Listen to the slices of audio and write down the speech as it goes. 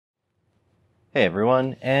Hey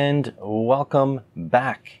everyone, and welcome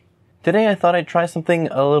back. Today I thought I'd try something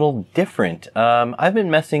a little different. I've been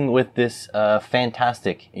messing with this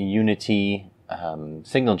fantastic Uni-T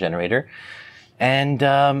signal generator, and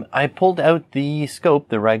I pulled out the scope,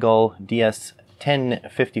 the Rigol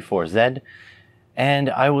DS1052Z, and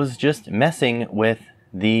I was just messing with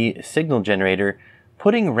the signal generator,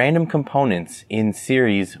 putting random components in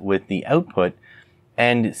series with the output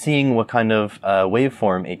and seeing what kind of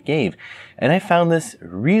waveform it gave. And I found this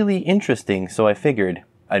really interesting, so I figured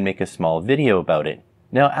I'd make a small video about it.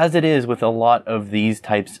 Now, as it is with a lot of these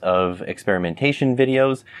types of experimentation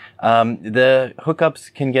videos, the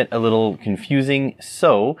hookups can get a little confusing,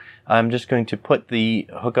 so I'm just going to put the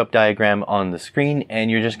hookup diagram on the screen, and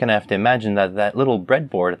you're just going to have to imagine that that little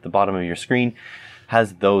breadboard at the bottom of your screen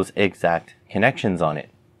has those exact connections on it.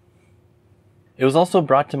 It was also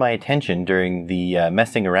brought to my attention during the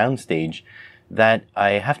messing around stage that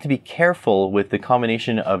I have to be careful with the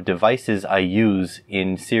combination of devices I use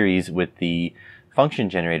in series with the function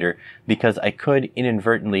generator, because I could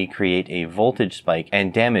inadvertently create a voltage spike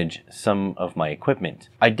and damage some of my equipment.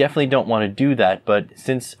 I definitely don't want to do that, but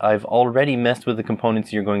since I've already messed with the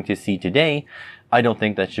components you're going to see today, I don't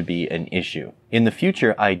think that should be an issue. In the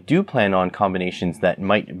future, I do plan on combinations that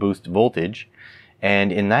might boost voltage,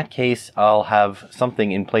 and in that case, I'll have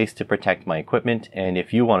something in place to protect my equipment, and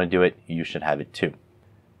if you want to do it, you should have it too.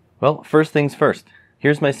 Well, first things first.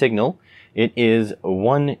 Here's my signal. It is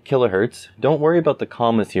 1 kilohertz. Don't worry about the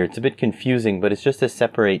commas here. It's a bit confusing, but it's just to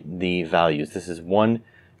separate the values. This is 1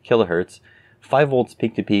 kilohertz, 5 volts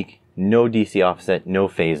peak to peak, no DC offset, no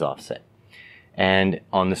phase offset. And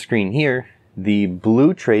on the screen here, the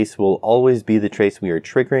blue trace will always be the trace we are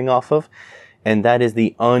triggering off of, and that is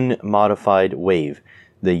the unmodified wave.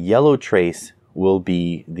 The yellow trace will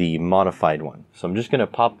be the modified one. So I'm just going to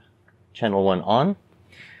pop channel 1 on.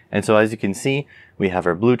 And so as you can see, we have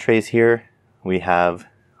our blue trace here. We have,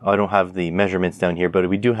 I don't have the measurements down here, but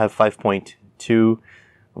we do have 5.2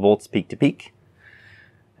 volts peak to peak.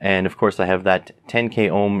 And of course I have that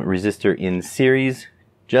 10k ohm resistor in series,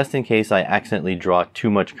 just in case I accidentally draw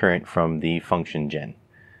too much current from the function gen.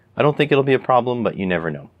 I don't think it'll be a problem, but you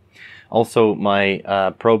never know. Also, my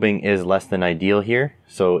probing is less than ideal here,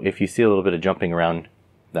 so if you see a little bit of jumping around,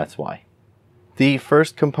 that's why. The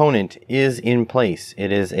first component is in place.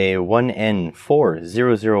 It is a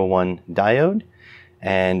 1N4001 diode,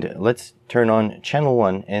 and let's turn on channel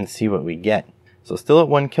 1 and see what we get. So still at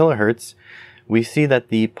 1 kilohertz, we see that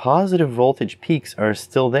the positive voltage peaks are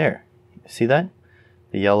still there. See that?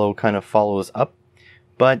 The yellow kind of follows up,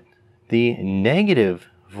 but the negative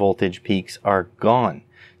voltage peaks are gone.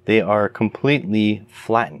 They are completely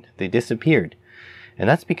flattened. They disappeared. And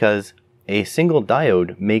that's because a single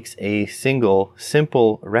diode makes a single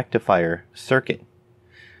simple rectifier circuit.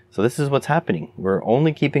 So this is what's happening. We're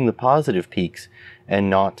only keeping the positive peaks and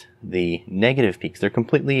not the negative peaks. They're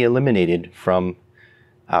completely eliminated from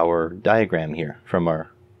our diagram here, from our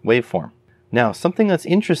waveform. Now, something that's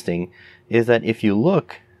interesting is that if you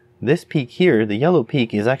look, this peak here, the yellow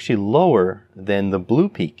peak, is actually lower than the blue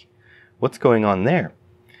peak. What's going on there?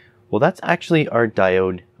 Well, that's actually our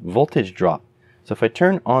diode voltage drop. So if I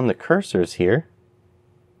turn on the cursors here,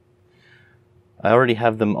 I already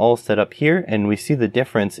have them all set up here, and we see the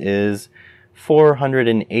difference is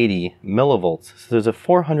 480 millivolts. So there's a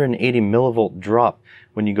 480 millivolt drop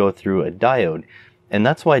when you go through a diode. And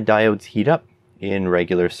that's why diodes heat up in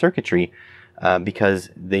regular circuitry,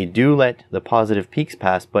 because they do let the positive peaks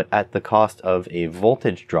pass, but at the cost of a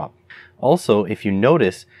voltage drop. Also, if you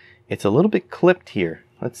notice, it's a little bit clipped here.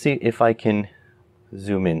 Let's see if I can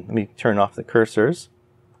zoom in. Let me turn off the cursors.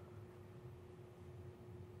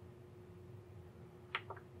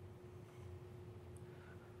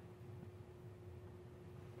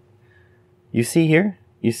 You see here?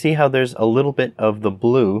 You see how there's a little bit of the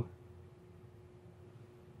blue.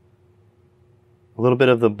 A little bit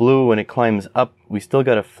of the blue when it climbs up. We still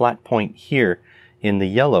got a flat point here in the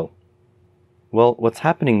yellow. Well, what's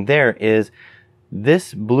happening there is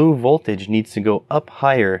this blue voltage needs to go up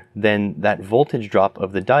higher than that voltage drop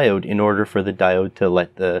of the diode in order for the diode to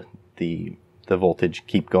let the voltage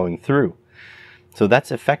keep going through. So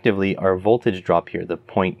that's effectively our voltage drop here, the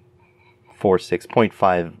 0.46,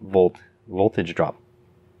 0.5 volt voltage drop.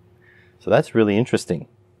 So that's really interesting.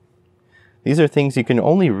 These are things you can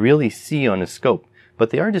only really see on a scope, but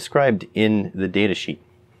they are described in the datasheet.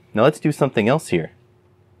 Now let's do something else here.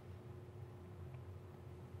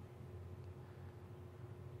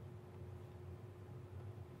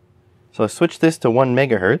 So I switch this to 1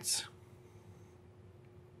 megahertz.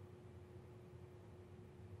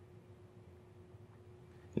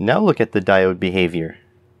 Now look at the diode behavior.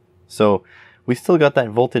 So we still got that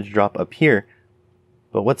voltage drop up here,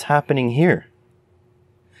 but what's happening here?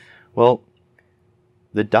 Well,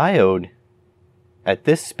 the diode at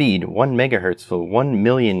this speed, 1 megahertz, so 1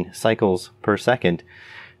 million cycles per second,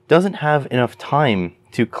 doesn't have enough time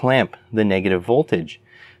to clamp the negative voltage.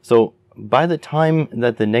 So by the time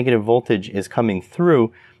that the negative voltage is coming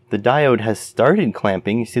through, the diode has started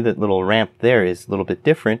clamping. You see that little ramp there is a little bit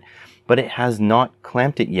different, but it has not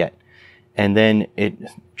clamped it yet. And then it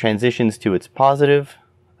transitions to its positive,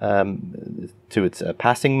 to its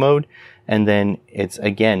passing mode, and then it's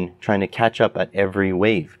again trying to catch up at every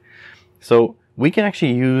wave. So we can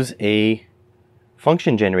actually use a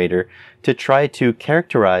function generator to try to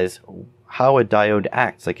characterize how a diode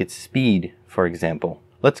acts, like its speed, for example.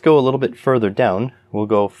 Let's go a little bit further down. We'll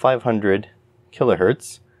go 500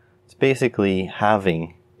 kilohertz. It's basically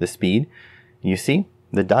halving the speed. You see,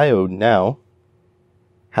 the diode now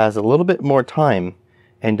has a little bit more time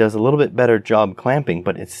and does a little bit better job clamping,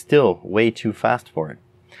 but it's still way too fast for it.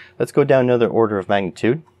 Let's go down another order of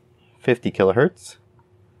magnitude, 50 kilohertz.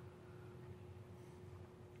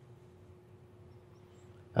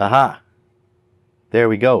 Aha! There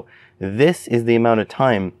we go. This is the amount of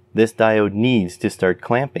time this diode needs to start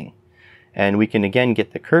clamping. And we can again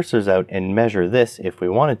get the cursors out and measure this if we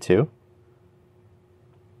wanted to.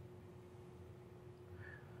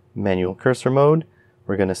 Manual cursor mode.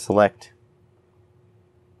 We're going to select,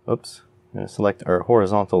 our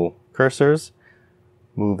horizontal cursors.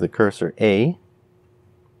 Move the cursor A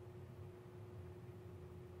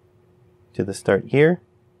to the start here.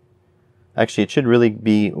 Actually, it should really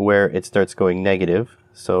be where it starts going negative.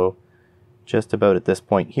 So just about at this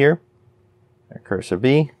point here, our cursor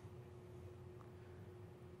B.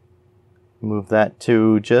 Move that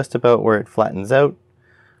to just about where it flattens out,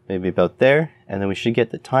 maybe about there, and then we should get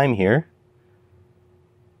the time here.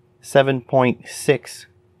 7.6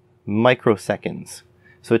 microseconds.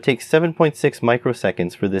 So it takes 7.6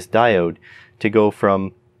 microseconds for this diode to go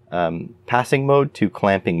from passing mode to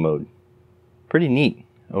clamping mode. Pretty neat.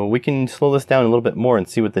 Oh, we can slow this down a little bit more and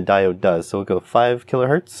see what the diode does. So we'll go 5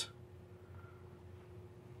 kilohertz.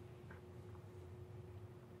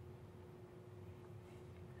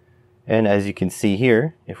 And as you can see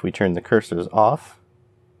here, if we turn the cursors off,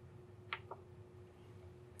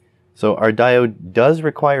 so our diode does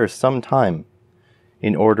require some time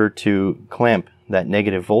in order to clamp that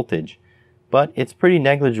negative voltage, but it's pretty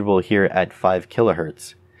negligible here at 5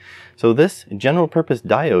 kilohertz. So this general purpose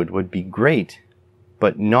diode would be great,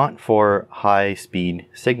 but not for high speed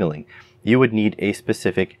signaling. You would need a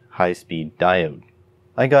specific high speed diode.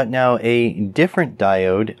 I got now a different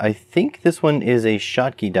diode. I think this one is a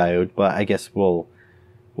Schottky diode, but I guess we'll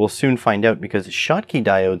soon find out, because Schottky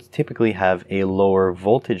diodes typically have a lower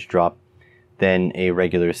voltage drop than a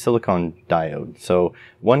regular silicon diode. So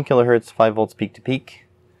 1 kilohertz, 5 volts peak to peak.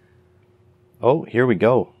 Oh, here we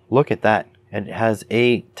go. Look at that. And it has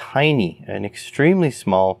a tiny, an extremely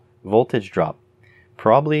small voltage drop.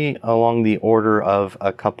 Probably along the order of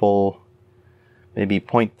a couple, maybe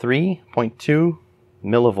 0.3, 0.2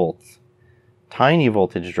 millivolts. Tiny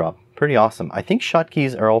voltage drop. Pretty awesome. I think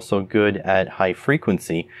Schottkys are also good at high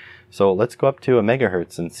frequency. So let's go up to a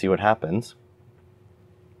megahertz and see what happens.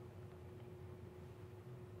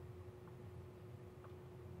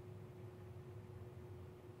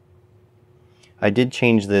 I did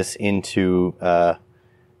change this into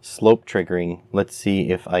slope triggering. Let's see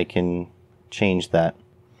if I can change that.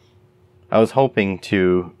 I was hoping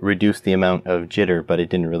to reduce the amount of jitter, but it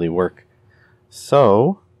didn't really work.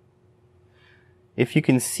 So, if you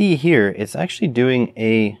can see here, it's actually doing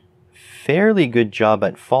a fairly good job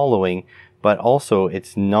at following, but also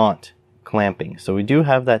it's not clamping. So we do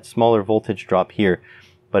have that smaller voltage drop here,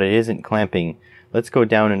 but it isn't clamping. Let's go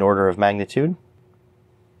down an order of magnitude.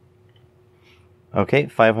 Okay,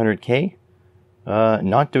 500K.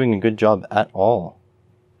 Not doing a good job at all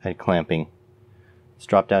at clamping. Let's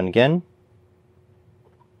drop down again.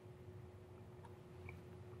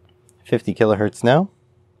 50 kilohertz now.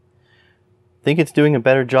 I think it's doing a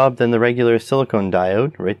better job than the regular silicon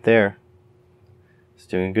diode right there. It's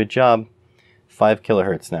doing a good job. 5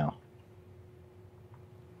 kilohertz now.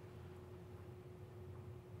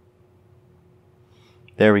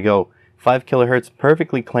 There we go. 5 kilohertz,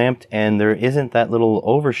 perfectly clamped, and there isn't that little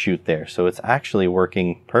overshoot there. So it's actually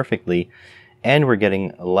working perfectly, and we're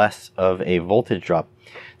getting less of a voltage drop.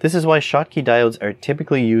 This is why Schottky diodes are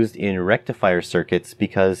typically used in rectifier circuits,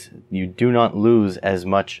 because you do not lose as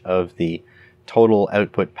much of the total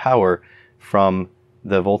output power from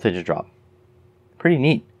the voltage drop. Pretty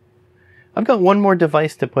neat. I've got one more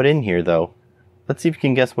device to put in here though. Let's see if you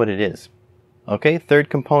can guess what it is. Okay, third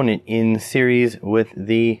component in series with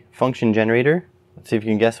the function generator. Let's see if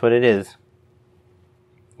you can guess what it is.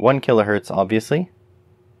 1 kilohertz, obviously.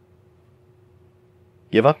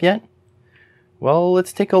 Give up yet? Well,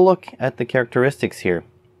 let's take a look at the characteristics here.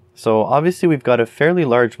 So obviously we've got a fairly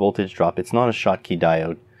large voltage drop. It's not a Schottky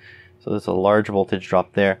diode. So there's a large voltage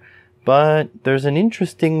drop there. But there's an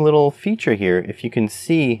interesting little feature here. If you can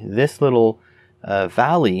see, this little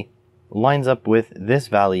valley lines up with this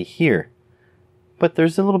valley here. But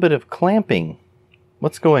there's a little bit of clamping.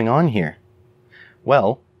 What's going on here?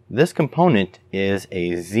 Well, this component is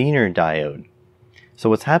a Zener diode. So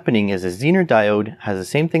what's happening is a Zener diode has the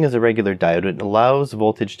same thing as a regular diode. It allows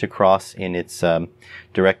voltage to cross in its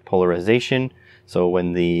direct polarization. So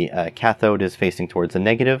when the cathode is facing towards the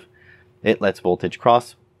negative, it lets voltage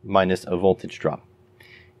cross minus a voltage drop.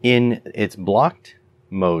 In its blocked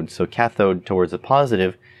mode, so cathode towards the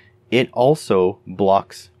positive, it also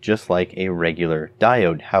blocks just like a regular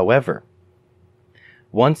diode. However,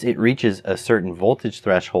 once it reaches a certain voltage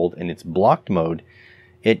threshold in its blocked mode,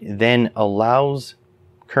 it then allows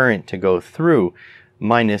current to go through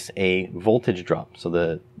minus a voltage drop. So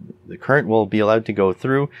the current will be allowed to go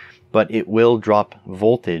through, but it will drop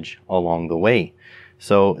voltage along the way.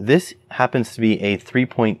 So this happens to be a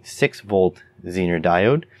 3.6 volt Zener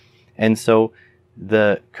diode, and so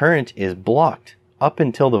the current is blocked up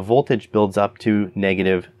until the voltage builds up to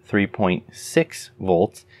negative 3.6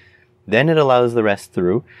 volts. Then it allows the rest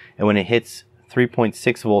through, and when it hits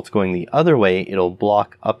 3.6 volts going the other way, it'll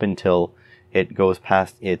block up until it goes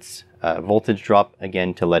past its voltage drop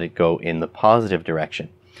again to let it go in the positive direction.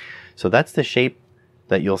 So that's the shape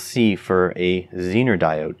that you'll see for a Zener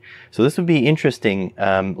diode. So this would be interesting.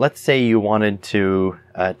 Let's say you wanted to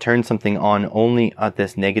turn something on only at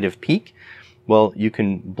this negative peak. Well, you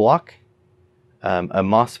can block a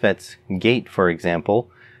MOSFET's gate, for example,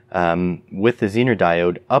 with the Zener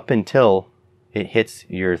diode up until it hits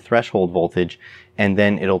your threshold voltage, and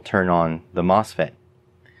then it'll turn on the MOSFET.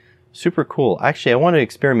 Super cool. Actually, I want to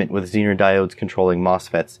experiment with Zener diodes controlling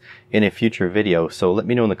MOSFETs in a future video, so let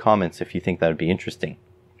me know in the comments if you think that would be interesting.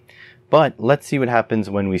 But let's see what happens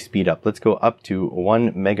when we speed up. Let's go up to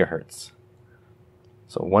 1 megahertz.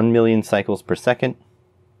 So 1 million cycles per second.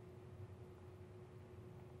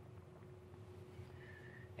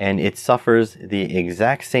 And it suffers the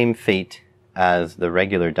exact same fate as the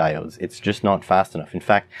regular diodes. It's just not fast enough. In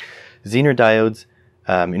fact, Zener diodes,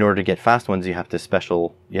 in order to get fast ones, you have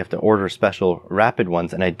to order special rapid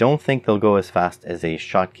ones, and I don't think they'll go as fast as a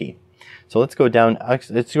Schottky. So let's go down.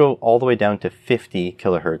 Let's go all the way down to 50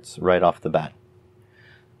 kilohertz right off the bat.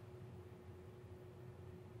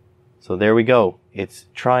 So there we go. It's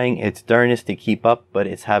trying its darnest to keep up, but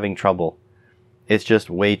it's having trouble. It's just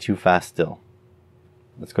way too fast still.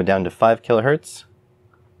 Let's go down to 5 kilohertz.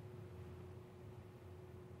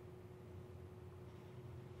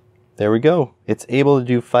 There we go. It's able to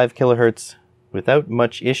do 5 kilohertz without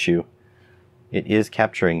much issue. It is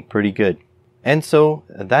capturing pretty good. And so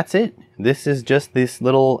that's it. This is just this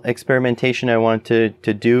little experimentation I wanted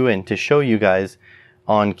to do and to show you guys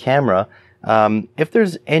on camera. If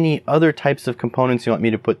there's any other types of components you want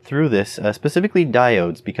me to put through this, specifically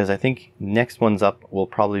diodes, because I think next ones up will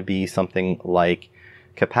probably be something like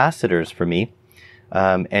capacitors for me.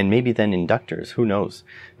 And maybe then inductors, who knows.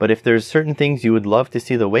 But if there's certain things you would love to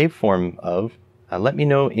see the waveform of, let me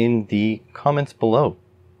know in the comments below.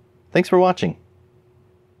 Thanks for watching.